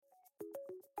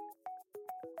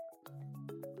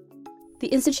The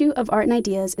Institute of Art and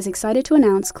Ideas is excited to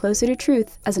announce Closer to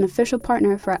Truth as an official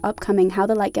partner for our upcoming How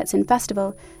the Light Gets In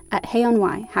festival at Hay on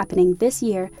Wye, happening this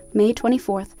year, May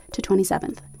 24th to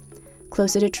 27th.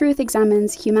 Closer to Truth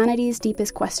examines humanity's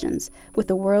deepest questions with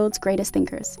the world's greatest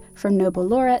thinkers, from Nobel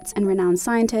laureates and renowned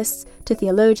scientists to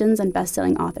theologians and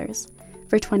best-selling authors.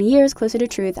 For 20 years, Closer to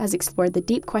Truth has explored the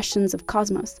deep questions of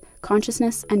cosmos,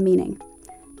 consciousness, and meaning.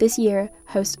 This year,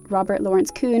 host Robert Lawrence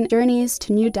Kuhn journeys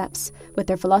to new depths with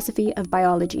their Philosophy of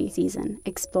Biology season,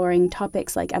 exploring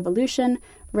topics like evolution,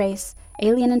 race,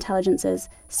 alien intelligences,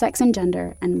 sex and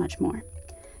gender, and much more.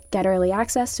 Get early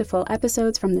access to full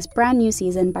episodes from this brand new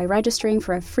season by registering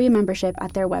for a free membership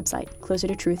at their website,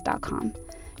 closertotruth.com.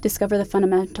 Discover the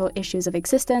fundamental issues of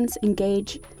existence,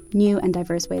 engage new and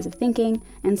diverse ways of thinking,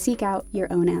 and seek out your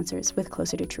own answers with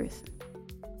Closer to Truth.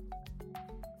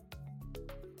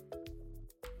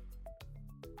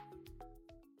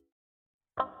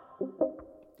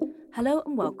 Hello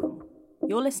and welcome.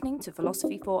 You're listening to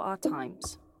Philosophy for Our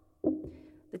Times.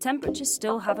 The temperatures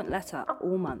still haven't let up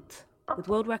all month. With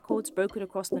world records broken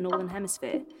across the Northern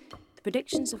Hemisphere, the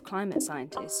predictions of climate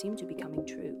scientists seem to be coming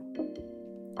true.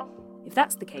 If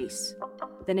that's the case,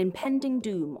 then impending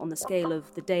doom on the scale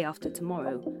of the day after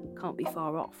tomorrow can't be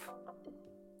far off.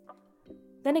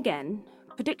 Then again,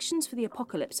 predictions for the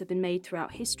apocalypse have been made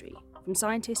throughout history, from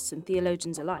scientists and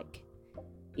theologians alike.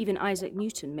 Even Isaac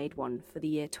Newton made one for the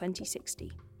year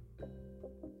 2060.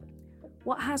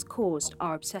 What has caused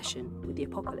our obsession with the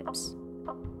apocalypse?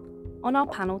 On our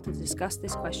panel to discuss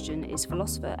this question is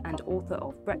philosopher and author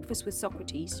of Breakfast with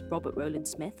Socrates, Robert Rowland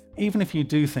Smith. Even if you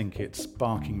do think it's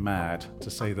barking mad to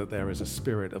say that there is a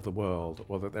spirit of the world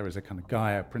or that there is a kind of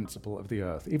Gaia principle of the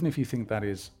earth, even if you think that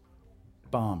is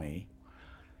balmy,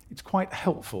 it's quite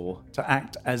helpful to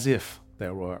act as if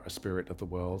there were a spirit of the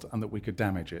world and that we could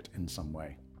damage it in some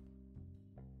way.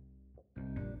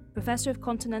 Professor of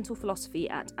Continental Philosophy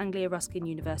at Anglia Ruskin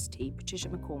University, Patricia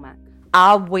MacCormack.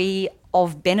 Are we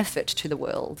of benefit to the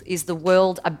world? Is the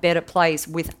world a better place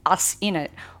with us in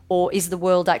it? Or is the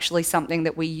world actually something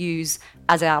that we use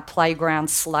as our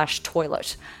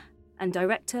playground/toilet? And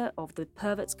director of The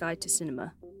Pervert's Guide to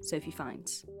Cinema, Sophie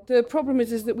Fiennes. The problem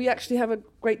is that we actually have a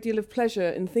great deal of pleasure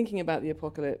in thinking about the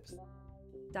apocalypse.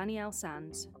 Danielle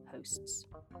Sands hosts.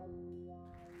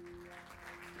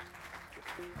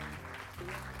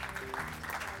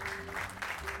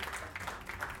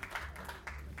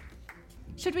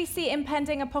 Should we see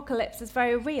impending apocalypse as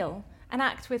very real and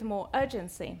act with more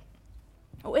urgency?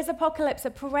 Or is apocalypse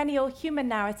a perennial human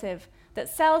narrative that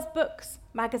sells books,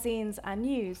 magazines, and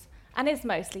news and is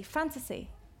mostly fantasy?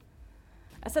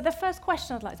 So the first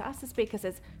question I'd like to ask the speakers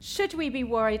is, should we be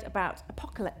worried about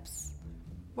apocalypse?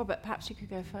 Robert, perhaps you could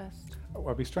go first. Well,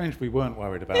 it'd be strange if we weren't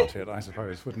worried about it, I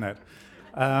suppose, wouldn't it?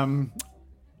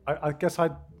 I guess I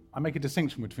make a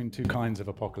distinction between two kinds of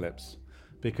apocalypse,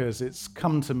 because it's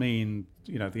come to mean,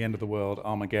 the end of the world,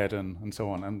 Armageddon, and so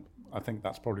on, and I think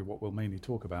that's probably what we'll mainly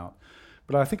talk about.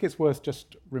 But I think it's worth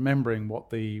just remembering what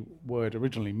the word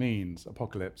originally means,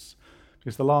 apocalypse,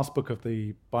 because the last book of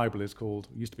the Bible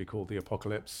used to be called the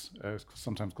Apocalypse, it's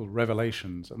sometimes called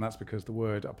Revelations, and that's because the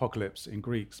word apocalypse in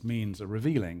Greek means a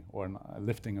revealing or a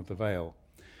lifting of the veil.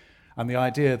 And the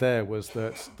idea there was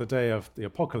that the day of the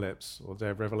apocalypse, or the day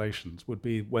of Revelations, would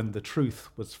be when the truth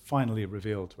was finally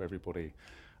revealed to everybody.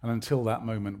 And until that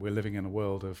moment, we're living in a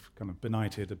world of kind of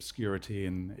benighted obscurity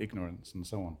and ignorance and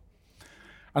so on.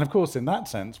 And of course, in that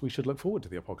sense, we should look forward to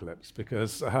the apocalypse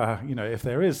because, if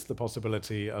there is the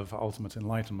possibility of ultimate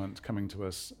enlightenment coming to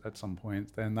us at some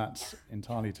point, then that's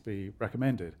entirely to be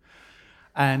recommended.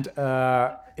 And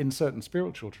in certain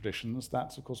spiritual traditions,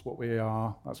 that's of course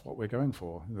that's what we're going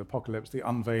for. The apocalypse, the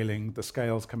unveiling, the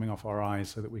scales coming off our eyes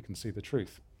so that we can see the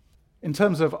truth. In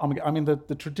terms of,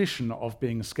 the tradition of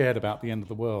being scared about the end of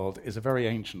the world is a very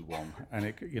ancient one, and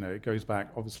it goes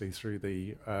back obviously through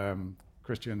the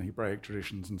Christian, Hebraic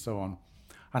traditions and so on,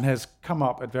 and has come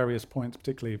up at various points,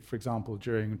 particularly, for example,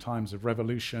 during times of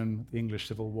revolution, the English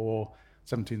Civil War,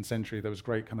 17th century, there was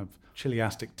great kind of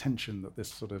chiliastic tension that this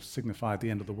sort of signified the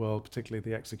end of the world, particularly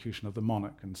the execution of the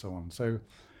monarch and so on. So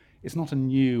it's not a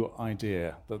new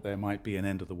idea that there might be an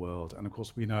end of the world. And of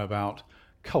course, we know about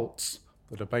cults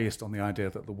that are based on the idea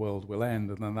that the world will end,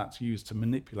 and then that's used to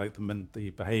manipulate the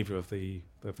behavior of the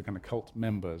kind of cult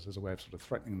members as a way of sort of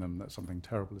threatening them that something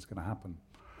terrible is going to happen.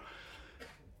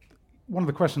 One of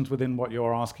the questions within what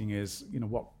you're asking is,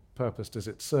 what purpose does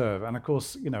it serve? And of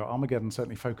course, Armageddon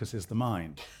certainly focuses the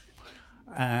mind.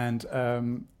 And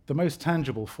the most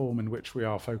tangible form in which we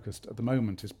are focused at the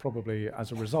moment is probably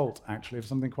as a result, actually, of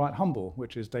something quite humble,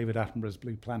 which is David Attenborough's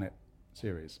Blue Planet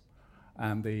series,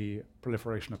 and the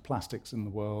proliferation of plastics in the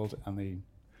world and the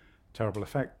terrible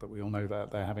effect that we all know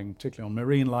that they're having, particularly on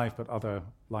marine life, but other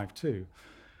life too.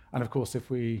 And of course, if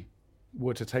we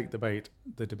were to take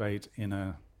the debate in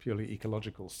a purely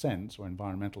ecological sense or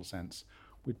environmental sense,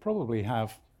 we'd probably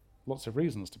have lots of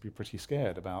reasons to be pretty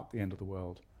scared about the end of the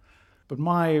world. But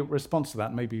my response to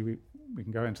that, maybe we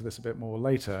can go into this a bit more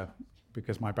later,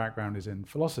 because my background is in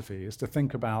philosophy, is to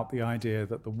think about the idea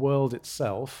that the world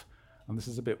itself, and this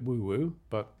is a bit woo-woo,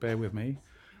 but bear with me,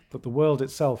 that the world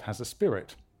itself has a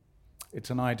spirit. It's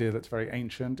an idea that's very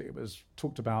ancient. It was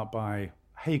talked about by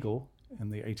Hegel in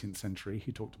the 18th century.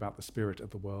 He talked about the spirit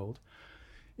of the world.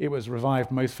 It was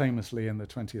revived most famously in the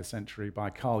 20th century by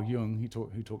Carl Jung,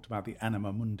 who talked about the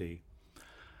anima mundi.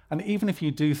 And even if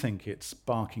you do think it's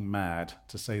barking mad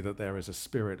to say that there is a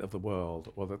spirit of the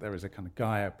world, or that there is a kind of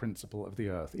Gaia principle of the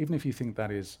earth, even if you think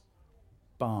that is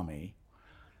balmy,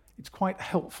 it's quite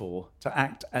helpful to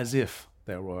act as if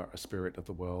there were a spirit of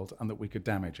the world and that we could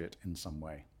damage it in some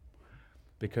way.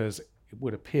 Because it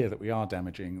would appear that we are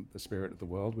damaging the spirit of the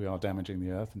world, we are damaging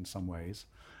the earth in some ways,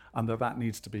 and that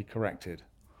needs to be corrected.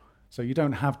 So you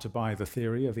don't have to buy the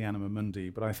theory of the anima mundi,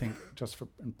 but I think just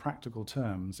in practical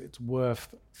terms, it's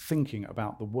worth thinking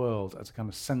about the world as a kind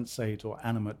of sensate or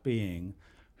animate being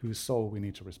whose soul we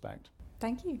need to respect.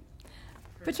 Thank you.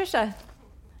 Patricia,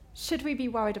 should we be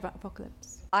worried about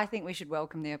apocalypse? I think we should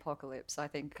welcome the apocalypse. I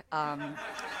think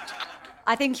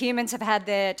humans have had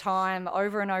their time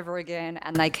over and over again,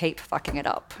 and they keep fucking it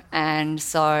up. And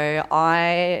so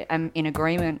I am in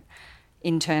agreement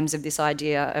in terms of this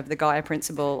idea of the Gaia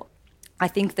principle. I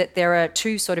think that there are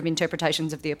two sort of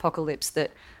interpretations of the apocalypse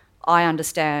that I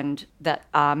understand that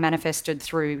are manifested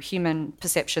through human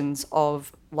perceptions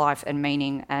of life and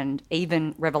meaning, and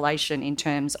even revelation in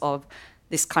terms of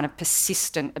this kind of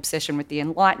persistent obsession with the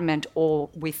Enlightenment or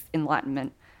with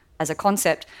Enlightenment as a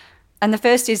concept. And the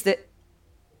first is that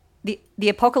the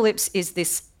apocalypse is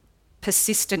this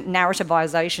persistent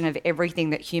narrativization of everything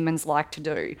that humans like to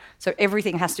do. So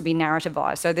everything has to be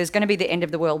narrativized. So there's going to be the end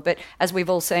of the world, but as we've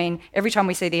all seen, every time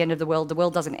we see the end of the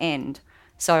world doesn't end.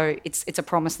 So it's a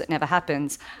promise that never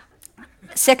happens.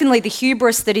 Secondly, the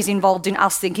hubris that is involved in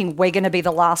us thinking we're going to be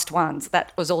the last ones,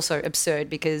 that was also absurd,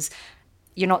 because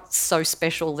you're not so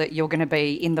special that you're going to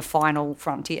be in the final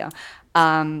frontier.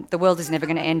 The world is never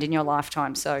going to end in your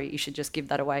lifetime, so you should just give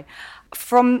that away.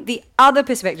 From the other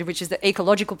perspective, which is the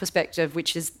ecological perspective,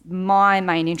 which is my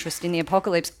main interest in the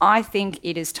apocalypse, I think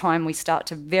it is time we start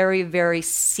to very, very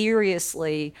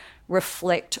seriously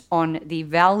reflect on the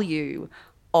value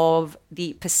of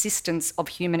the persistence of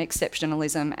human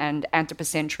exceptionalism and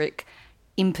anthropocentric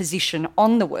imposition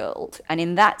on the world. And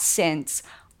in that sense,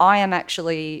 I am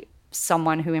actually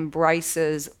someone who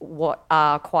embraces what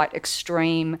are quite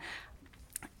extreme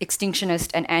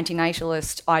extinctionist and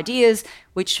antinatalist ideas,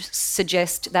 which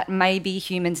suggest that maybe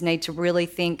humans need to really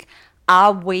think,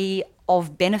 are we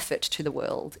of benefit to the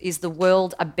world? Is the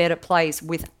world a better place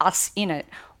with us in it?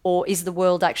 Or is the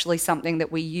world actually something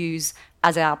that we use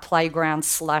as our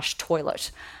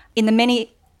playground/toilet? In the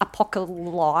many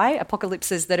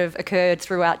apocalypses that have occurred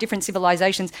throughout different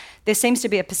civilizations, there seems to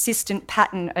be a persistent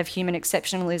pattern of human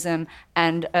exceptionalism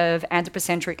and of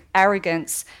anthropocentric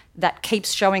arrogance that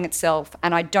keeps showing itself.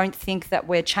 And I don't think that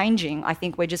we're changing. I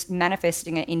think we're just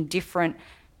manifesting it in different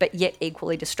but yet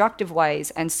equally destructive ways.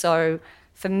 And so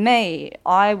for me,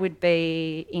 I would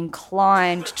be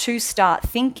inclined to start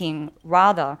thinking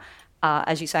rather,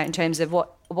 as you say, in terms of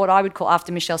what I would call,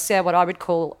 after Michel Serres, what I would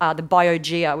call the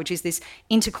biogea, which is this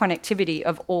interconnectivity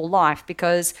of all life.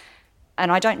 Because,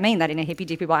 and I don't mean that in a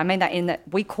hippy-dippy way, I mean that in that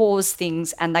we cause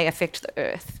things and they affect the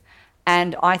earth.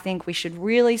 And I think we should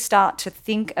really start to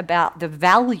think about the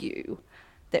value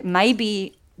that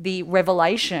maybe the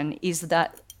revelation is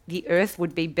that the earth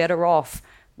would be better off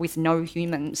with no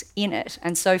humans in it.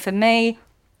 And so for me,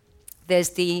 there's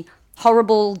the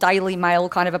horrible Daily Mail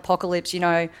kind of apocalypse, you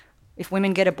know, if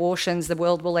women get abortions, the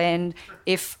world will end.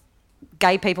 If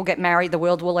gay people get married, the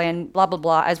world will end, blah, blah,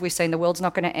 blah. As we've seen, the world's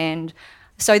not going to end.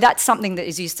 So that's something that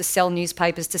is used to sell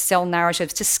newspapers, to sell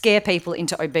narratives, to scare people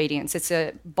into obedience. It's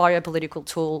a biopolitical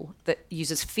tool that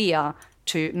uses fear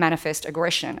to manifest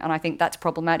aggression, and I think that's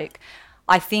problematic.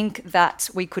 I think that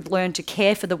we could learn to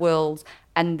care for the world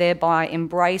and thereby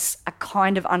embrace a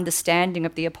kind of understanding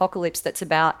of the apocalypse that's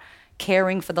about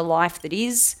caring for the life that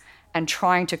is and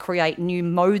trying to create new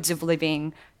modes of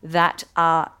living that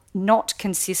are not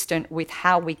consistent with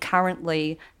how we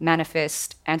currently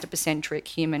manifest anthropocentric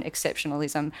human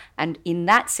exceptionalism. And in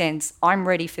that sense, I'm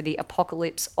ready for the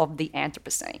apocalypse of the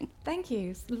Anthropocene. Thank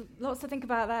you. Lots to think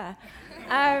about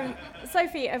there.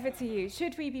 Sophie, over to you.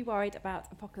 Should we be worried about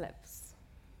apocalypse?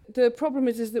 The problem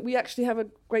is that we actually have a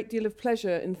great deal of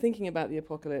pleasure in thinking about the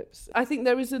apocalypse. I think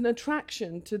there is an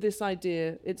attraction to this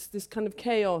idea. It's this kind of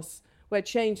chaos where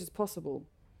change is possible.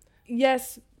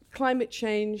 Yes, climate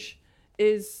change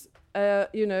is a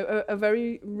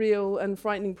very real and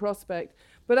frightening prospect,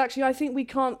 but actually I think we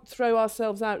can't throw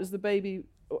ourselves out as the baby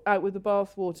out with the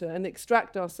bathwater and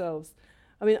extract ourselves.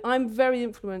 I mean, I'm very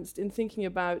influenced in thinking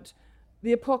about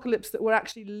the apocalypse that we're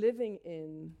actually living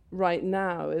in right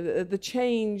now, the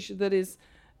change that is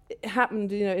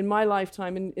happened, in my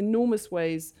lifetime in enormous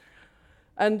ways.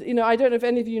 And, I don't know if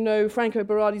any of you know Franco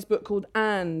Berardi's book called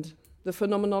And, The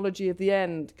Phenomenology of the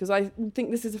End, because I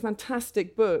think this is a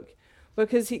fantastic book,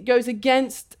 because it goes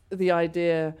against the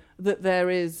idea that there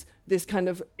is this kind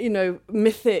of,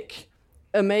 mythic,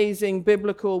 amazing,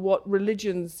 biblical, what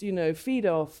religions, feed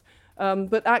off.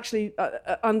 But actually,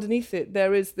 underneath it,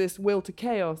 there is this will to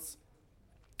chaos.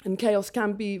 And chaos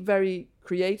can be very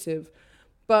creative.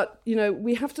 But,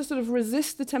 we have to sort of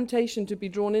resist the temptation to be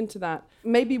drawn into that.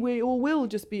 Maybe we all will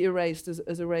just be erased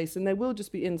as a race, and there will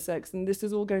just be insects, and this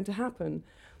is all going to happen.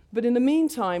 But in the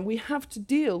meantime, we have to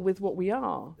deal with what we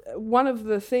are. One of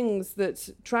the things that's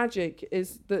tragic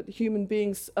is that human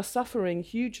beings are suffering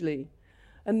hugely.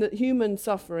 And that human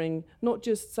suffering, not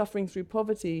just suffering through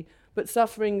poverty, but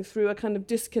suffering through a kind of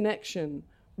disconnection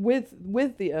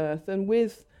with the earth and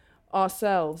with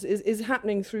ourselves, is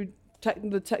happening through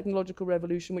the technological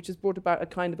revolution, which has brought about a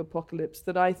kind of apocalypse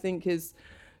that I think is,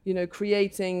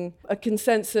 creating a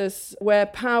consensus where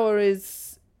power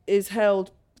is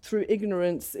held through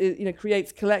ignorance. It,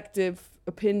 creates collective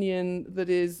opinion that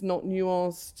is not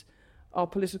nuanced. Our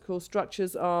political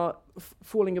structures are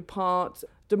falling apart.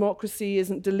 Democracy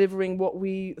isn't delivering what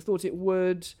we thought it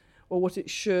would or what it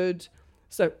should.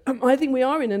 So I think we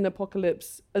are in an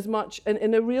apocalypse as much,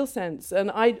 in a real sense.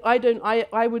 And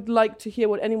I would like to hear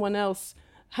what anyone else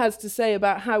has to say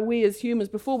about how we as humans,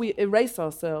 before we erase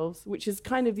ourselves, which is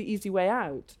kind of the easy way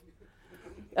out,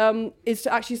 is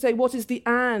to actually say what is the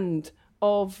and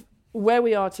of where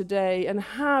we are today and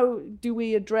how do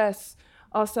we address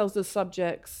ourselves as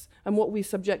subjects and what we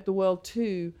subject the world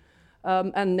to,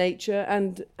 and nature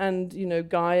and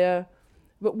Gaia.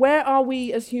 But where are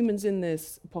we as humans in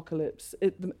this apocalypse,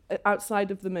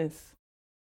 outside of the myth?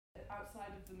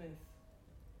 Outside of the myth.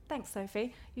 Thanks,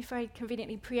 Sophie. You very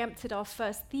conveniently preempted our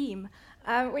first theme,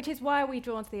 which is why are we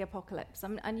drawn to the apocalypse?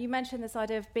 And you mentioned this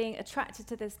idea of being attracted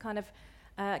to this kind of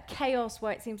chaos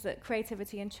where it seems that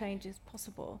creativity and change is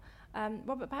possible.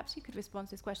 Robert, perhaps you could respond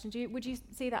to this question. Would you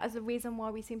see that as a reason why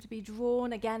we seem to be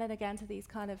drawn again and again to these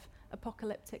kind of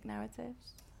apocalyptic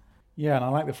narratives? Yeah, and I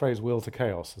like the phrase "will to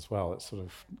chaos" as well. It sort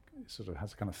of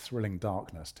has a kind of thrilling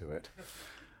darkness to it.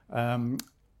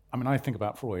 I think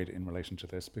about Freud in relation to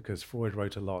this because Freud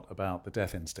wrote a lot about the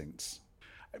death instincts.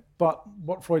 But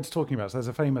what Freud's talking about, so there's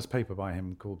a famous paper by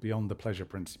him called Beyond the Pleasure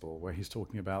Principle, where he's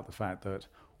talking about the fact that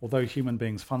although human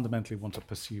beings fundamentally want to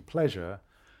pursue pleasure,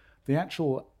 the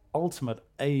actual ultimate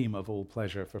aim of all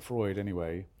pleasure, for Freud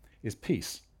anyway, is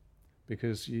peace.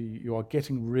 Because you are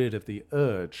getting rid of the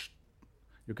urge,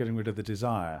 you're getting rid of the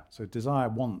desire. So desire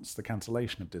wants the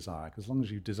cancellation of desire, because as long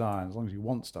as you desire, as long as you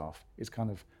want stuff, it's kind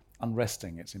of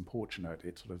unresting, it's importunate,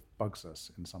 it sort of bugs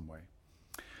us in some way.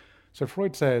 So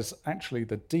Freud says, actually,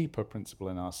 the deeper principle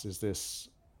in us is this,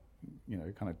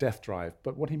 kind of death drive.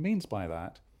 But what he means by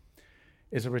that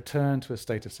is a return to a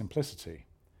state of simplicity,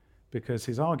 because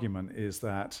his argument is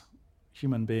that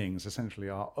human beings essentially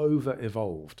are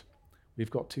over-evolved.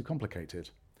 We've got too complicated.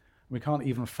 We can't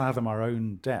even fathom our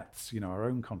own depths. Our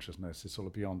own consciousness is sort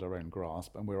of beyond our own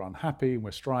grasp, and we're unhappy,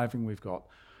 we're striving, we've got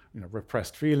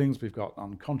repressed feelings, we've got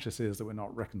unconsciouses that we're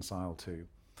not reconciled to.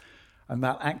 And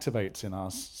that activates in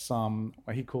us some,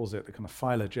 he calls it the kind of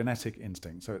phylogenetic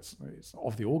instinct, so it's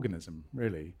of the organism,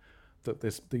 really, that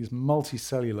these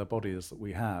multicellular bodies that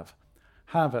we have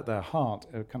at their heart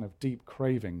a kind of deep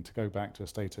craving to go back to a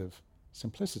state of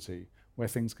simplicity where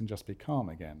things can just be calm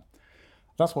again.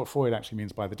 That's what Freud actually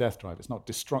means by the death drive. It's not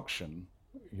destruction.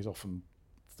 He's often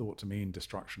thought to mean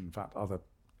destruction. In fact, other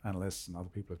analysts and other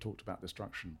people have talked about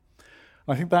destruction.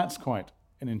 I think that's quite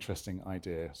an interesting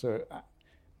idea. So,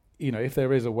 if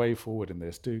there is a way forward in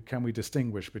this, can we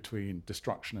distinguish between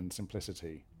destruction and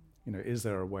simplicity? Is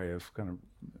there a way of kind of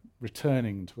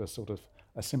returning to a sort of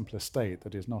a simpler state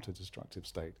that is not a destructive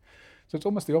state? So it's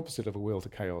almost the opposite of a will to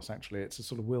chaos, actually. It's a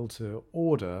sort of will to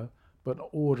order, but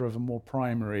order of a more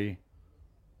primary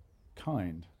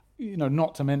kind.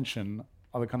 Not to mention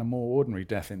other kind of more ordinary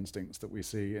death instincts that we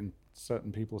see in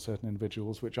certain people, certain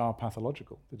individuals, which are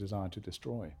pathological, the desire to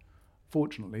destroy.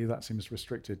 Fortunately, that seems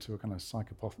restricted to a kind of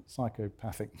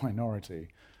psychopathic minority.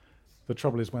 The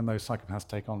trouble is when those psychopaths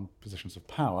take on positions of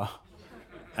power,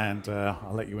 and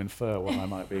I'll let you infer what I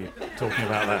might be talking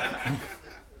about there.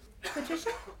 Patricia?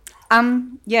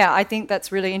 Yeah, I think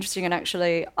that's really interesting, and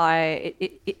actually,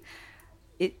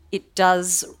 it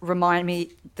does remind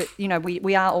me that, you know,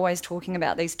 we are always talking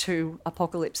about these two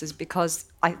apocalypses, because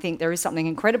I think there is something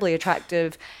incredibly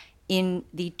attractive in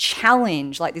the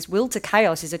challenge. Like, this will to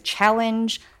chaos is a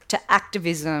challenge to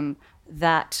activism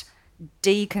that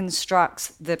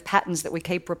deconstructs the patterns that we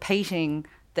keep repeating,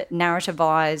 that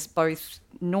narrativize both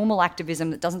normal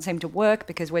activism that doesn't seem to work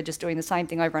because we're just doing the same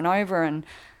thing over and over, and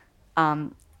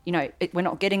you know, we're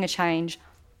not getting a change.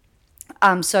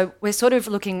 So we're sort of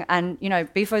looking, and, you know,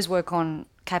 Biffo's work on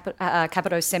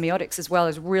Capito's semiotics as well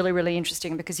is really, really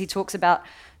interesting, because he talks about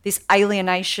this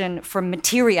alienation from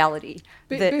materiality.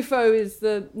 Biffo is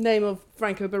the name of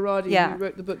Franco Berardi, Yeah. who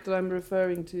wrote the book that I'm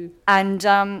referring to. And,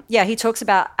 he talks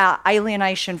about our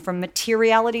alienation from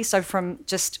materiality, so from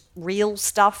just real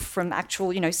stuff, from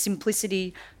actual, you know,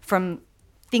 simplicity, from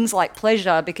things like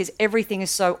pleasure, because everything is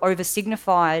so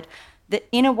over-signified that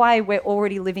in a way we're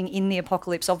already living in the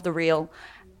apocalypse of the real,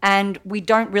 and we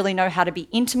don't really know how to be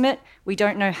intimate, we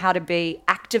don't know how to be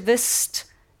activist,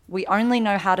 we only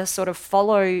know how to sort of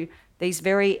follow these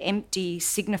very empty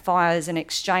signifiers and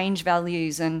exchange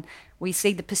values, and we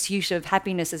see the pursuit of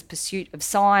happiness as pursuit of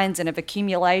signs and of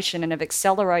accumulation and of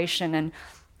acceleration, and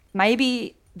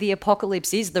maybe the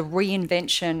apocalypse is the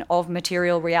reinvention of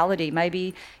material reality.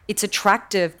 Maybe it's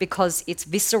attractive because it's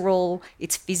visceral,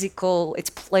 it's physical, it's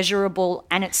pleasurable,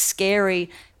 and it's scary,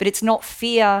 but it's not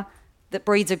fear that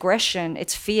breeds aggression,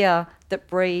 it's fear that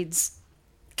breeds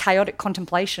chaotic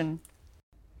contemplation.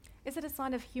 Is it a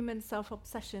sign of human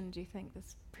self-obsession, do you think,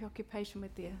 this preoccupation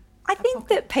with the I think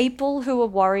that people who are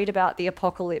worried about the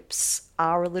apocalypse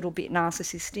are a little bit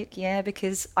narcissistic, yeah,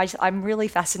 because I'm really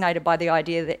fascinated by the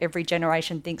idea that every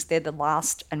generation thinks they're the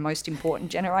last and most important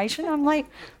generation. I'm like,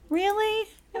 really?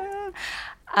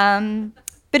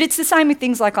 But it's the same with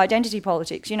things like identity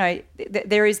politics. You know,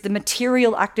 there is the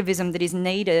material activism that is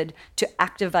needed to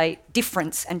activate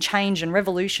difference and change and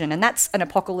revolution, and that's an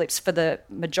apocalypse for the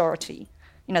majority.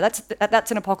 You know,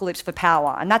 that's an apocalypse for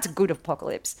power, and that's a good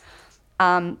apocalypse.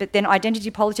 But then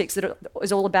identity politics that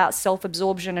is all about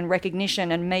self-absorption and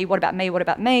recognition and me, what about me, what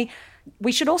about me?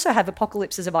 We should also have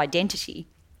apocalypses of identity,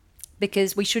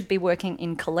 because we should be working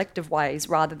in collective ways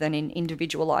rather than in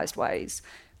individualised ways,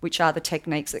 which are the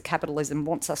techniques that capitalism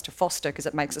wants us to foster, because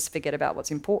it makes us forget about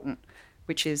what's important,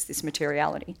 which is this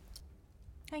materiality.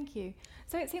 Thank you.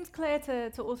 So it seems clear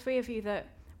to all three of you that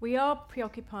we are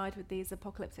preoccupied with these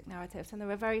apocalyptic narratives, and there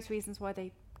are various reasons why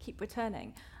they keep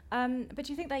returning. But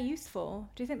do you think they're useful?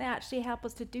 Do you think they actually help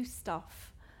us to do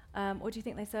stuff? Or do you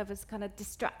think they serve as kind of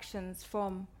distractions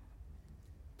from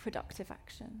productive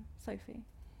action? Sophie?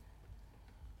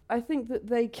 I think that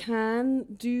they can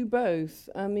do both.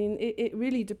 I mean, it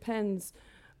really depends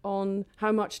on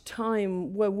how much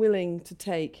time we're willing to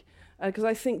take. Because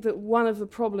I think that one of the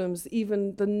problems,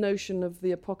 even the notion of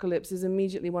the apocalypse, is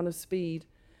immediately one of speed.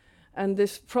 And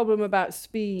this problem about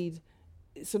speed,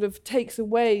 it sort of takes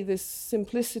away this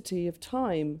simplicity of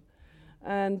time.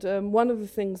 And one of the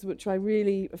things which I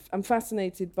really am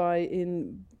fascinated by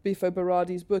in Biffo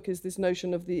Berardi's book is this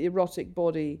notion of the erotic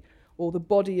body, or the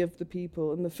body of the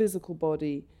people, and the physical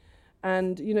body.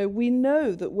 And, you know, we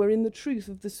know that we're in the truth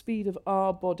of the speed of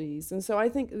our bodies. And so I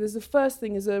think there's the first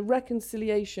thing is a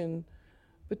reconciliation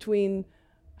between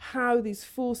how these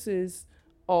forces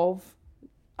of,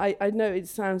 I know it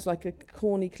sounds like a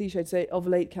corny cliche to say of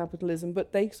late capitalism,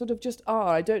 but they sort of just are.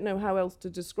 I don't know how else to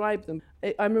describe them.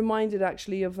 I'm reminded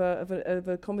actually of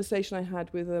a conversation I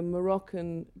had with a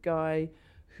Moroccan guy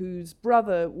whose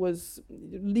brother was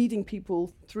leading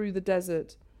people through the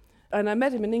desert. And I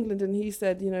met him in England, and he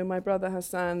said, you know, my brother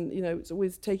Hassan, you know, it's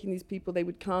always taking these people, they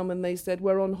would come and they said,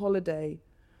 we're on holiday.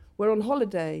 We're on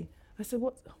holiday. I said,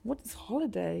 what is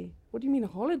holiday? What do you mean a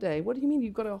holiday? What do you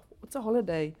mean what's a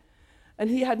holiday? And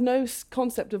he had no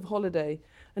concept of holiday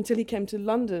until he came to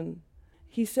London.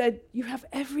 He said, you have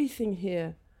everything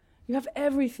here. You have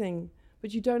everything,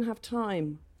 but you don't have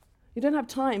time. You don't have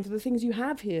time for the things you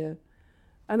have here.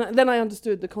 And then I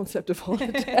understood the concept of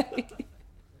holiday.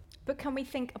 But can we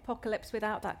think apocalypse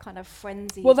without that kind of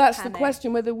frenzy? Well, that's panic? the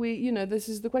question, whether we, you know, this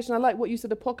is the question. I like what you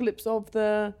said, apocalypse of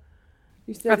the...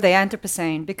 Of the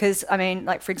Anthropocene, because, I mean,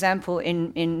 like, for example,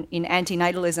 in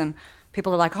antinatalism,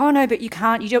 people are like, oh, no, but you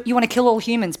can't, you want to kill all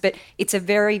humans. But it's a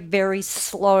very, very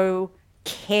slow,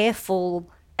 careful,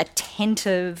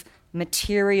 attentive,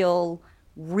 material,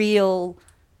 real,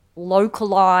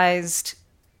 localized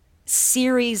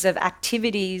series of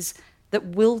activities that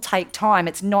will take time.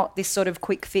 It's not this sort of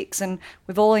quick fix. And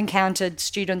we've all encountered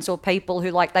students or people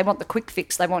who they want the quick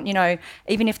fix. They want,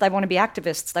 even if they want to be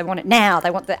activists, they want it now.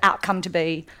 They want the outcome to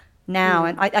be now.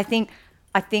 And I think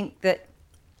that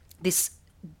this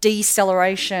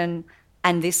deceleration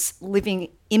and this living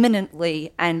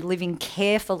imminently and living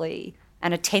carefully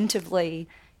and attentively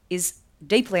is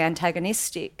deeply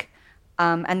antagonistic.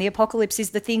 And the apocalypse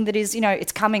is the thing that is,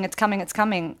 it's coming, it's coming, it's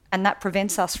coming. And that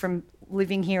prevents us from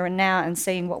living here and now and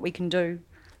seeing what we can do.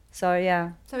 So,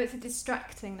 yeah. So it's a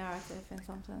distracting narrative in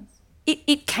some sense.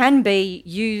 It can be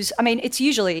used, it's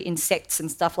usually in sects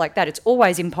and stuff like that. It's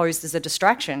always imposed as a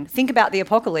distraction. Think about the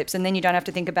apocalypse and then you don't have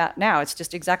to think about now. It's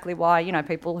just exactly why,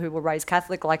 people who were raised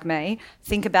Catholic like me,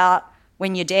 think about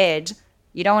when you're dead.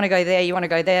 You don't want to go there, you want to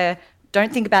go there.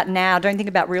 Don't think about now, don't think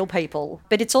about real people.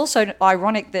 But it's also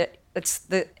ironic that it's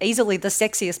easily the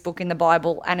sexiest book in the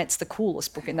Bible and it's the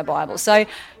coolest book in the Bible. So,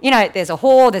 there's a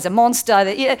whore, there's a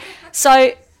monster.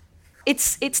 So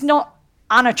it's not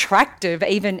unattractive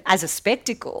even as a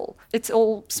spectacle. It's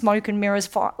all smoke and mirrors,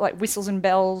 whistles and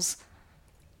bells.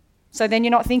 So then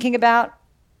you're not thinking about,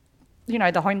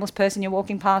 the homeless person you're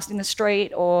walking past in the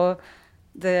street or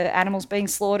the animals being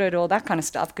slaughtered or that kind of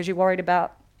stuff because you're worried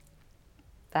about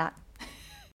that.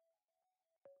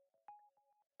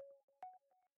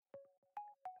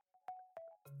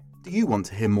 Do you want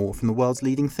to hear more from the world's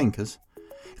leading thinkers?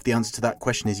 If the answer to that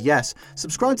question is yes,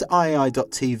 subscribe to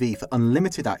iai.tv for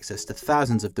unlimited access to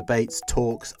thousands of debates,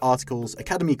 talks, articles,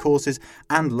 academy courses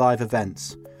and live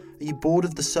events. Are you bored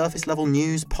of the surface level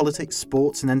news, politics,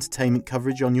 sports and entertainment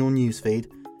coverage on your newsfeed?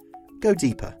 Go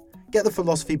deeper, get the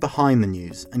philosophy behind the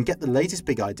news and get the latest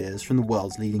big ideas from the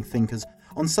world's leading thinkers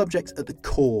on subjects at the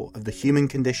core of the human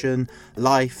condition,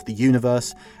 life, the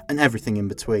universe and everything in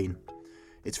between.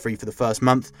 It's free for the first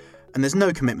month, and there's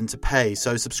no commitment to pay,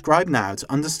 so subscribe now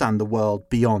to understand the world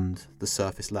beyond the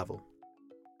surface level.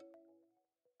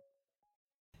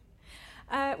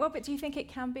 But do you think it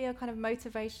can be a kind of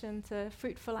motivation to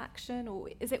fruitful action, or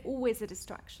is it always a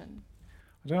distraction?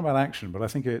 I don't know about action, but I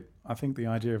think the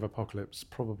idea of apocalypse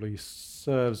probably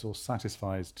serves or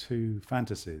satisfies two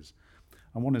fantasies.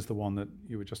 And one is the one that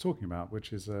you were just talking about,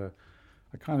 which is a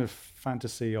kind of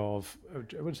fantasy of,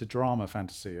 it's a drama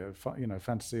fantasy,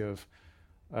 fantasy of,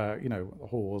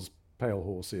 whores, pale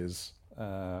horses,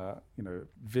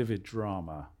 vivid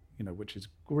drama, which is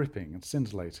gripping and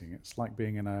scintillating. It's like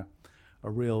being in a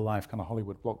real life kind of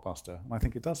Hollywood blockbuster. And I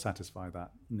think it does satisfy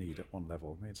that need at one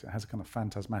level. It has a kind of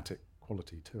phantasmatic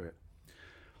quality to it.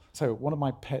 So one of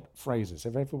my pet phrases,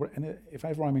 if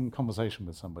ever I'm in conversation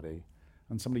with somebody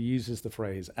and somebody uses the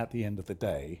phrase "at the end of the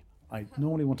day," I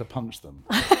normally want to punch them.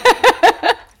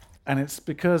 And it's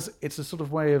because it's a sort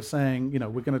of way of saying,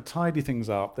 we're going to tidy things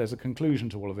up. There's a conclusion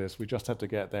to all of this. We just have to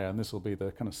get there, and this will be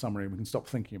the kind of summary. We can stop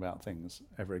thinking about things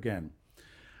ever again.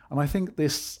 And I think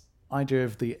this idea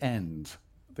of the end,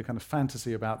 the kind of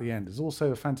fantasy about the end, is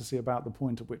also a fantasy about the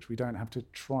point at which we don't have to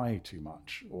try too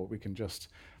much, or we can just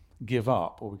give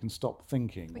up, or we can stop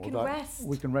thinking. We can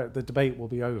rest. The debate will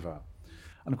be over.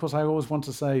 And of course, I always want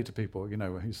to say to people,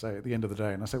 who say at the end of the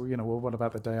day, and I say, well, what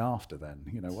about the day after then?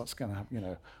 What's going to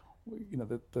happen?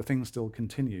 The thing still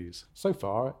continues. So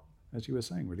far, as you were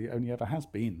saying, really, it only ever has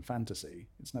been fantasy.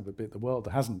 It's never been, the world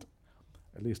hasn't,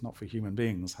 at least not for human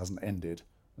beings, hasn't ended.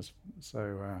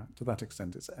 So to that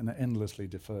extent, it's an endlessly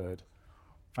deferred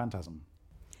phantasm.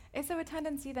 Is there a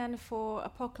tendency then for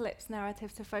apocalypse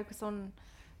narratives to focus on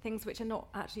things which are not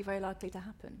actually very likely to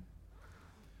happen,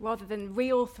 rather than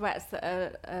real threats that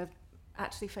are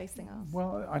actually facing us?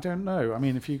 Well, I don't know. I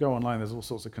mean, if you go online, there's all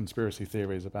sorts of conspiracy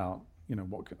theories about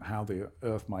how the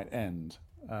Earth might end,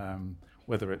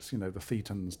 whether it's, the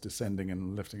Thetans descending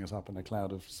and lifting us up in a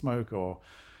cloud of smoke or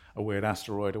a weird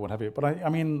asteroid or what have you. But I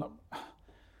mean,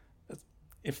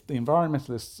 if the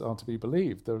environmentalists are to be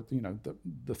believed,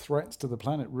 the threats to the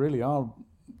planet really are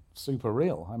super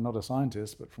real. I'm not a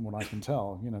scientist, but from what I can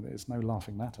tell, it's no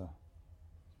laughing matter.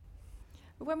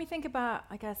 But when we think about,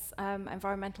 I guess,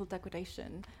 environmental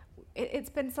degradation, it's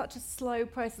been such a slow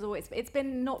process, or it's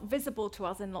been not visible to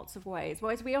us in lots of ways.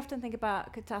 Whereas we often think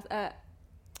about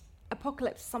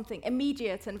apocalypse, something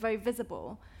immediate and very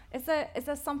visible. Is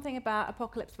there something about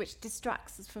apocalypse which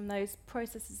distracts us from those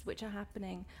processes which are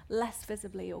happening less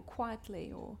visibly or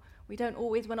quietly, or we're not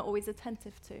always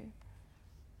attentive to?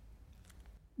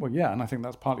 Well, yeah, and I think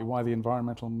that's partly why the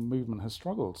environmental movement has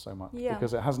struggled so much,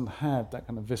 because it hasn't had that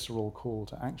kind of visceral call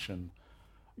to action,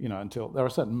 until there are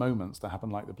certain moments that happen,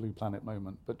 like the Blue Planet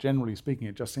moment, but generally speaking,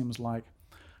 it just seems like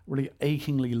a really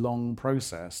achingly long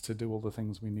process to do all the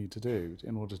things we need to do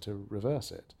in order to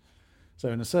reverse it. So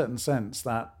in a certain sense,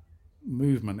 that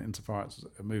movement, insofar as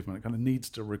a movement, it kind of needs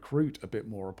to recruit a bit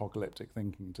more apocalyptic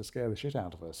thinking to scare the shit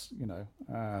out of us,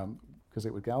 because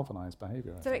it would galvanise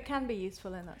behaviour. So it can be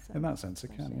useful in that sense. In that sense,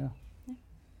 it can, yeah.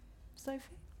 Sophie?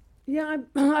 Yeah,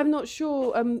 I'm not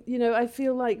sure. I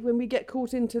feel like when we get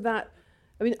caught into that,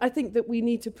 I think that we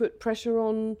need to put pressure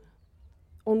on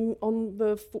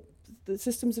the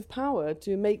systems of power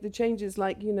to make the changes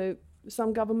like,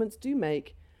 some governments do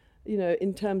make,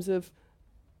 in terms of,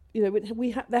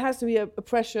 there has to be a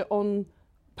pressure on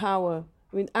power.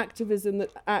 Activism that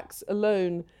acts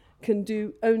alone can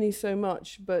do only so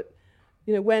much. But,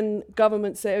 when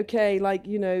governments say, okay,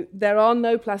 there are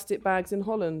no plastic bags in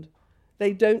Holland,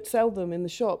 they don't sell them in the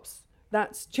shops.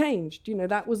 That's changed.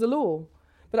 That was a law.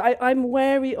 But I'm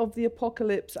wary of the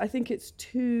apocalypse. I think it's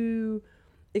too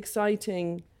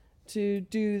exciting to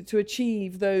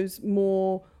achieve those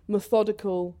more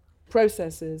methodical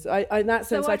processes. In that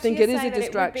sense, I think it is a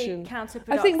distraction.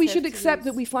 I think we should accept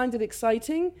that we find it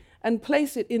exciting and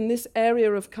place it in this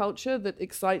area of culture that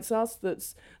excites us,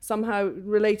 that's somehow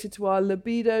related to our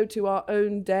libido, to our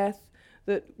own death,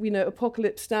 that,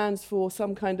 apocalypse stands for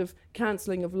some kind of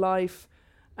cancelling of life.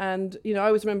 And, I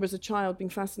always remember as a child being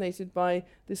fascinated by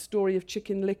this story of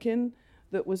Chicken Licken,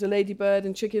 that was a ladybird,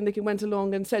 and Chicken Licken went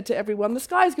along and said to everyone, the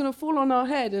sky's going to fall on our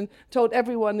head, and told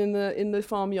everyone in the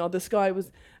farmyard the sky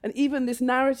was... And even this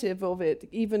narrative of it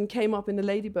even came up in the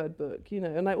Ladybird book,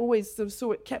 and I always sort of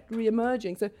saw it kept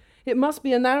re-emerging. So it must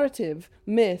be a narrative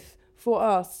myth for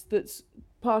us that's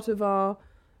part of our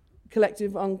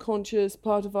collective unconscious,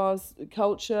 part of our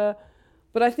culture.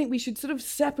 But I think we should sort of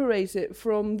separate it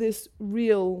from this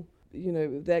real...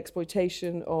 the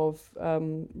exploitation of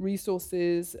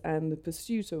resources and the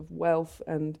pursuit of wealth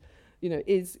and,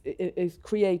 is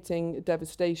creating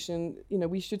devastation.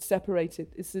 We should separate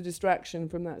it. It's a distraction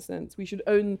from that sense. We should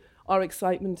own our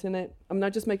excitement in it. I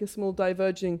just make a small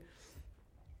diverging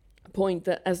point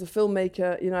that as a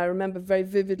filmmaker, I remember very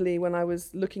vividly when I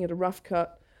was looking at a rough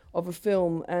cut of a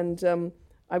film, and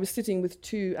I was sitting with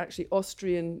two actually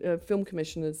Austrian film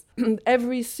commissioners.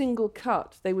 Every single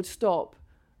cut, they would stop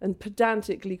and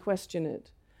pedantically question it.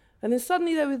 And then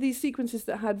suddenly there were these sequences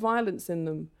that had violence in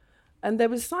them, and there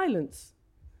was silence.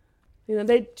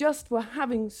 They just were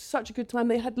having such a good time.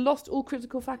 They had lost all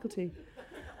critical faculty.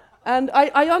 And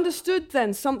I understood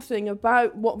then something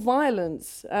about what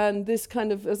violence and this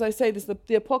kind of, as I say,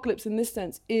 the apocalypse in this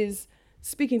sense is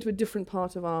speaking to a different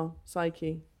part of our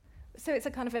psyche. So it's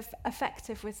a kind of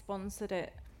effective response that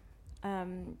it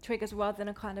triggers rather than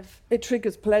a kind of... It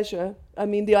triggers pleasure.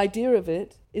 The idea of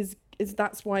it is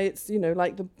that's why it's, the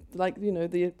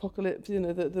apocalypse,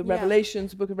 the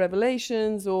Revelations, the Book of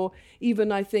Revelations, or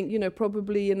even I think,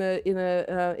 probably in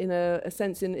a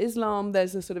sense in Islam,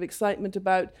 there's a sort of excitement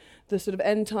about the sort of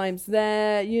end times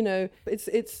there.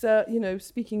 It's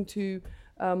speaking to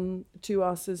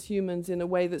us as humans in a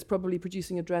way that's probably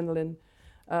producing adrenaline.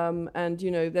 And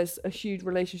there's a huge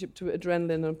relationship to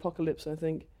adrenaline and apocalypse, I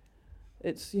think.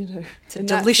 It's, it's a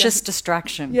delicious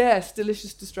distraction. Yes,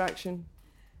 delicious distraction.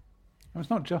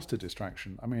 It's not just a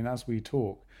distraction. As we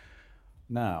talk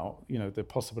now, the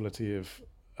possibility of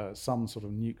some sort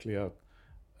of nuclear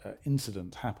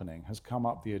incident happening has come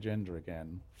up the agenda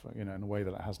again, in a way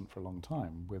that it hasn't for a long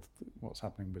time, with what's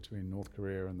happening between North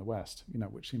Korea and the West,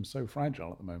 which seems so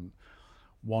fragile at the moment.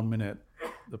 1 minute,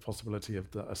 the possibility of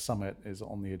a summit is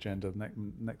on the agenda.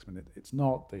 Next minute, it's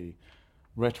not. The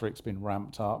rhetoric's been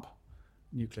ramped up.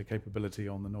 Nuclear capability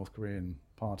on the North Korean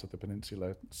part of the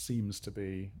peninsula seems to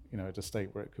be, at a state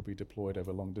where it could be deployed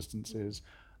over long distances,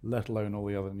 let alone all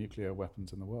the other nuclear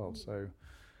weapons in the world. So,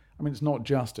 it's not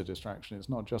just a distraction. It's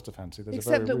not just a fancy.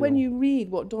 Except that when you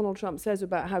read what Donald Trump says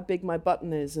about how big my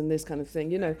button is and this kind of thing,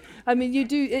 you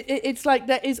do. It's like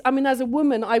there is. As a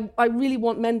woman, I really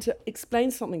want men to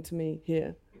explain something to me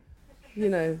here.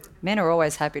 Men are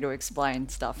always happy to explain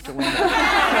stuff to women.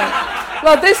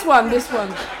 Well, this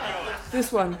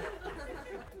one.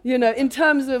 In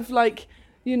terms of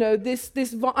this.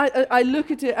 I look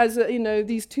at it as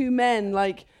these two men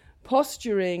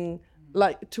posturing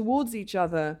towards each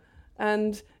other,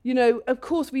 and of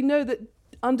course we know that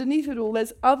underneath it all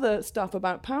there's other stuff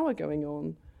about power going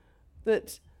on,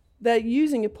 that they're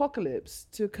using apocalypse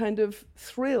to kind of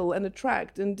thrill and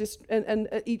attract and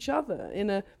each other in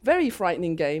a very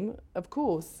frightening game, of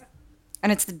course.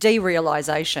 And it's the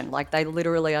derealisation, they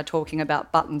literally are talking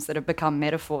about buttons that have become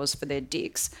metaphors for their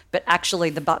dicks, but actually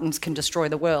the buttons can destroy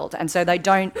the world. And so they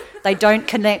don't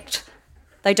connect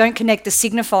the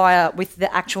signifier with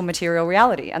the actual material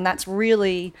reality. And that's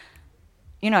really,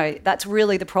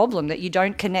 the problem, that you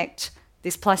don't connect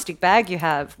this plastic bag you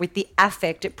have with the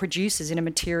affect it produces in a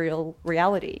material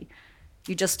reality.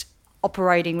 You just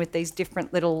operating with these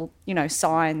different little,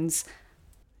 signs.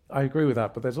 I agree with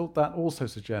that, but that also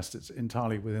suggests it's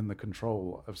entirely within the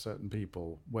control of certain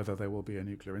people whether there will be a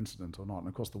nuclear incident or not. And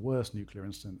of course, the worst nuclear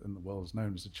incident in the world is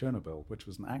known as the Chernobyl, which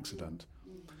was an accident.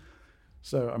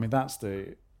 So, I mean, that's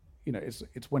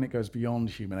it's when it goes beyond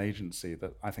human agency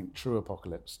that I think true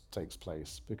apocalypse takes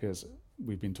place, because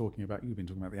you've been talking about the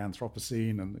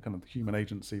Anthropocene and the kind of the human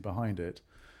agency behind it.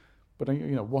 But,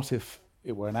 what if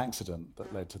it were an accident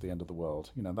that led to the end of the world?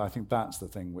 I think that's the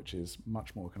thing which is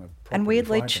much more kind of... And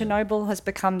weirdly, Chernobyl has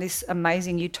become this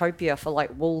amazing utopia for like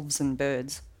wolves and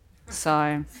birds. So...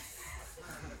 I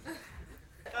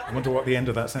wonder what the end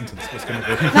of that sentence was going to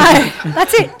be. No,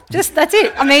 that's it. That's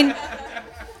it. I mean...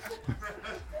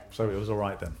 So it was all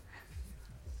right then?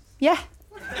 Yeah.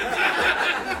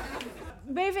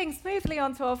 Moving smoothly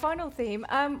on to our final theme,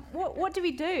 what do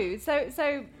we do?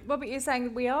 So Robert, you're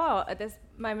saying we are at this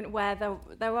moment where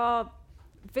there are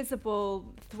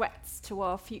visible threats to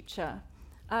our future.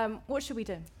 What should we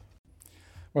do?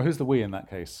 Well, who's the we in that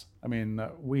case? I mean,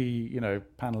 we,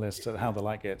 panelists at How the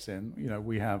Light Gets In,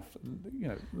 we have,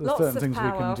 there's lots certain of things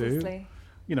power, we can obviously. do.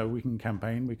 We can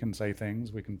campaign, we can say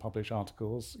things, we can publish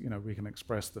articles, we can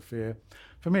express the fear.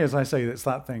 For me, as I say, it's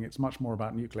that thing, it's much more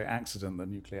about nuclear accident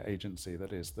than nuclear agency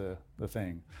that is the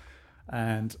thing.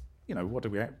 And, what do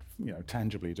we,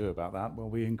 tangibly do about that? Well,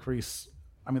 we increase,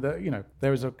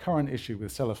 there is a current issue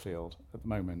with Sellafield at the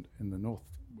moment in the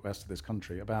northwest of this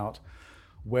country about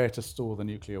where to store the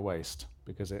nuclear waste,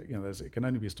 because it can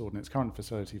only be stored in its current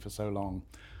facility for so long.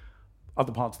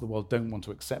 Other parts of the world don't want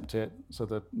to accept it, so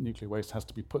the nuclear waste has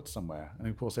to be put somewhere. And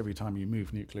of course, every time you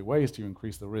move nuclear waste, you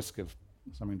increase the risk of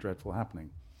something dreadful happening.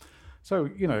 So,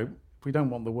 if we don't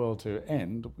want the world to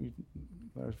end,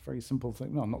 there are very simple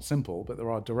things, no, not simple, but there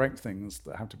are direct things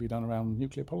that have to be done around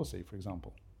nuclear policy, for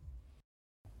example.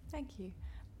 Thank you.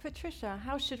 Patricia,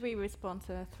 how should we respond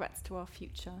to threats to our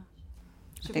future?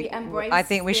 Should we embrace? I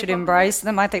think we should embrace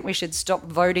them. I think we should stop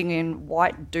voting in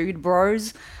white dude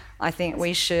bros. I think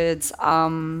we should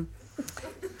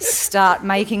start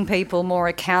making people more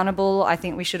accountable. I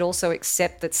think we should also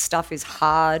accept that stuff is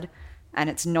hard and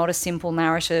it's not a simple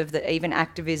narrative, that even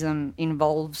activism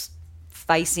involves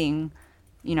facing,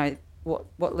 what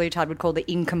Lutard would call the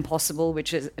incompossible,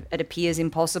 which is, it appears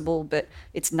impossible, but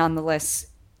it's nonetheless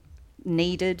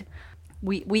needed.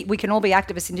 We can all be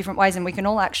activists in different ways, and we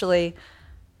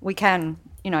can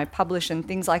publish and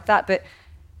things like that, but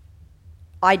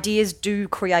ideas do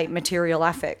create material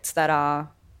affects that are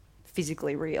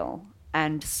physically real.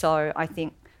 And so I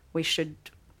think we should,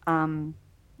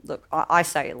 I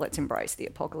say let's embrace the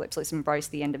apocalypse, let's embrace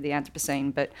the end of the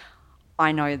Anthropocene, but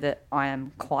I know that I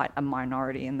am quite a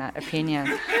minority in that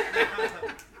opinion.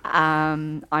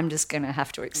 I'm just going to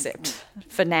have to accept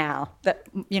for now that,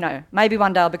 maybe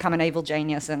one day I'll become an evil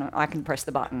genius and I can press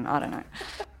the button, I don't know.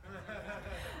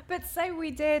 But say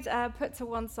we did put to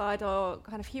one side our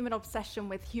kind of human obsession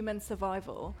with human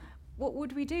survival, what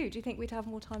would we do? Do you think we'd have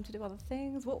more time to do other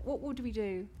things? What would we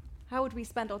do? How would we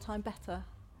spend our time better?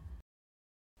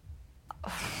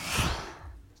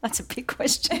 That's a big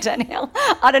question, Danielle.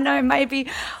 I don't know, maybe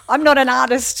I'm not an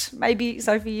artist. Maybe,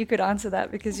 Sophie, you could answer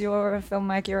that because you're a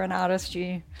filmmaker, you're an artist,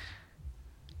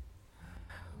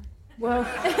 Well,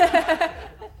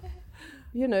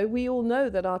 we all know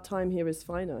that our time here is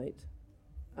finite.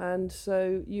 And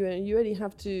so you only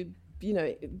have to,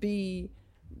 be,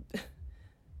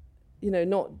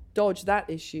 not dodge that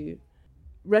issue,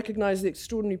 recognize the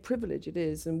extraordinary privilege it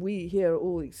is, and we here are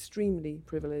all extremely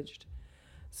privileged.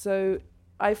 So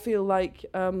I feel like,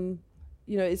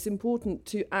 it's important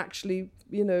to actually,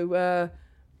 to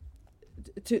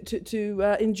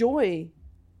enjoy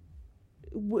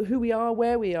who we are,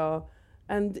 where we are.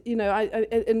 And,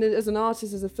 and as an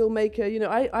artist, as a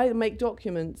filmmaker, I make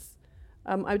documents.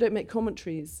 I don't make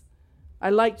commentaries. I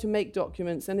like to make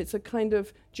documents, and it's a kind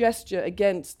of gesture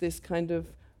against this kind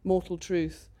of mortal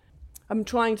truth. I'm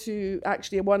trying to,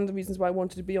 actually, one of the reasons why I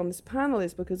wanted to be on this panel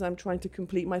is because I'm trying to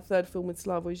complete my third film with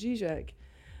Slavoj Žižek.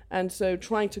 And so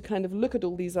trying to kind of look at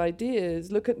all these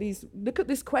ideas, look at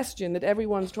this question that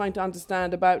everyone's trying to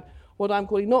understand about what I'm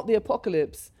calling not the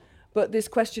apocalypse, but this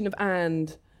question of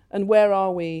and where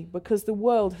are we? Because the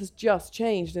world has just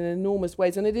changed in enormous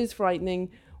ways, and it is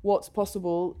frightening what's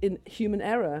possible in human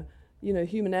error.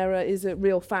 Human error is a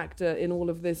real factor in all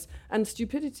of this, and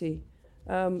stupidity,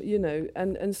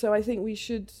 and so I think we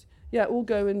should, all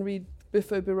go and read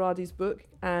Biffo Berardi's book,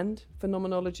 And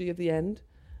Phenomenology of the End.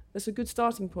 That's a good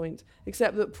starting point,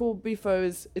 except that poor Biffo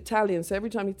is Italian, so every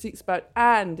time he speaks about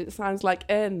and, it sounds like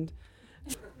end.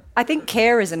 I think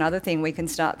care is another thing we can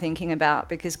start thinking about,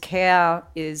 because care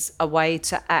is a way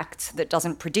to act that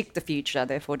doesn't predict the future,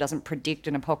 therefore doesn't predict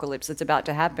an apocalypse that's about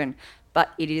to happen,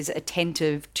 but it is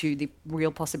attentive to the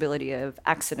real possibility of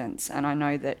accidents. And I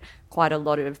know that quite a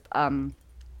lot of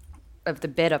the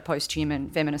better post-human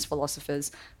feminist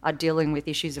philosophers are dealing with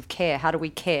issues of care. How do we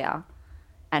care?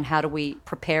 And how do we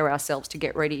prepare ourselves to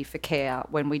get ready for care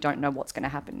when we don't know what's going to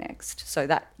happen next? So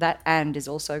that and is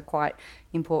also quite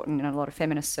important in a lot of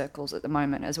feminist circles at the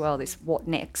moment as well, this what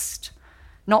next.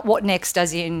 Not what next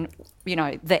as in,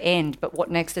 the end, but what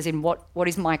next as in what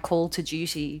is my call to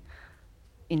duty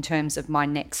in terms of my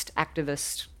next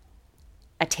activist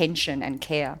attention and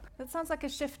care. That sounds like a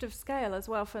shift of scale as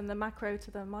well, from the macro to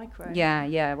the micro.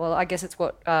 Yeah. Well, I guess it's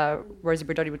what Rosie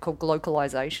Braidotti would call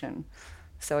glocalization.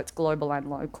 So it's global and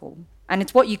local. And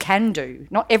it's what you can do.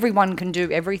 Not everyone can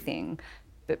do everything,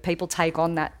 but people take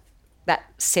on that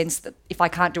sense that if I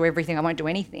can't do everything, I won't do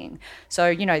anything.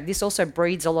 So, this also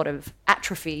breeds a lot of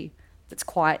atrophy that's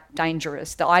quite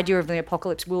dangerous. The idea of the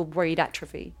apocalypse will breed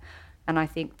atrophy. And I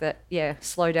think that,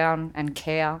 slow down and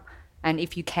care. And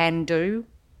if you can do,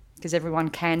 because everyone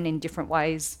can in different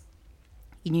ways,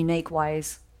 in unique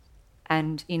ways,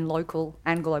 and in local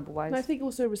and global ways. And I think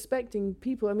also respecting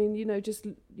people. I mean,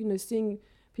 seeing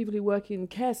people who work in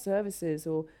care services,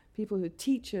 or people who are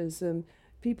teachers, and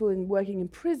people working in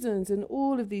prisons, and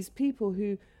all of these people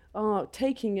who are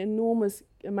taking enormous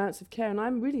amounts of care. And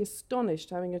I'm really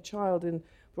astonished, having a child in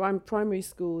primary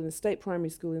school, in a state primary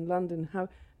school in London, how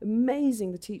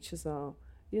amazing the teachers are.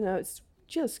 It's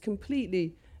just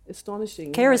completely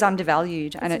astonishing. Care is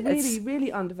undervalued, and it's really,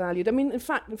 really undervalued. I mean, in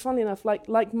fact, funnily enough,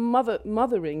 like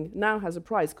mothering now has a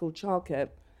prize called childcare,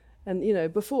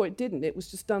 and before it didn't. It was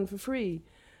just done for free,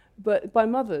 but by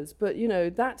mothers. But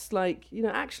that's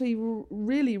actually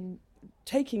really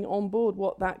taking on board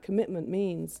what that commitment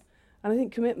means, and I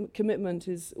think commitment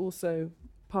is also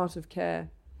part of care.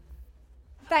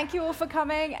 Thank you all for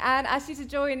coming, and ask you to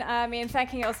join me in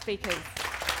thanking our speakers.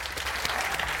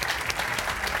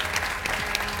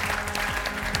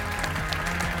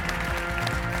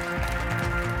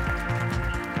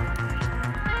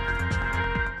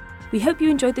 We hope you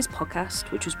enjoyed this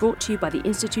podcast, which was brought to you by the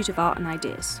Institute of Art and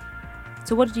Ideas.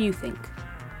 So what do you think?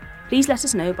 Please let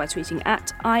us know by tweeting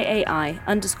at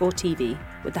 @IAI_TV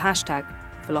with the hashtag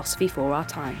Philosophy for Our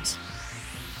Times.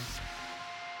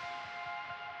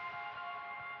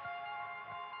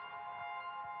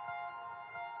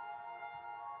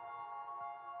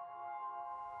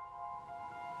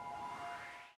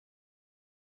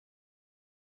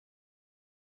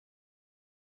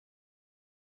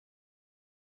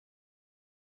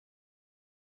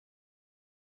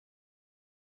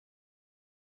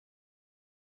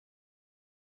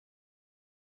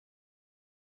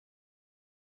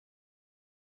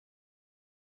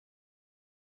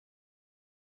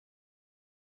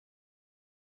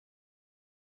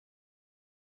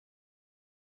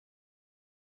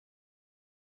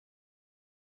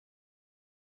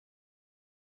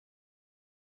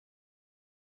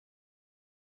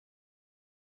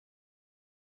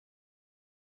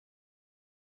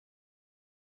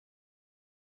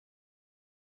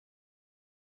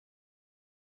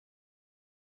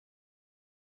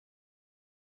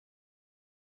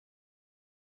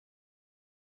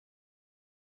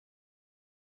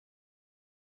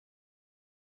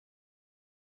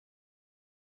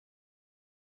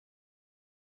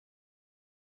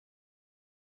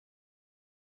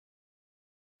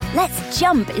 Let's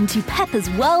jump into Peppa's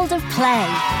world of play.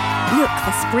 Look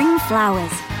for spring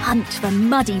flowers, hunt for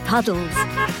muddy puddles,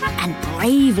 and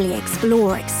bravely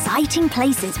explore exciting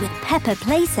places with Peppa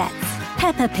playsets.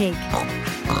 Peppa Pig.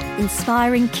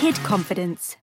 Inspiring kid confidence.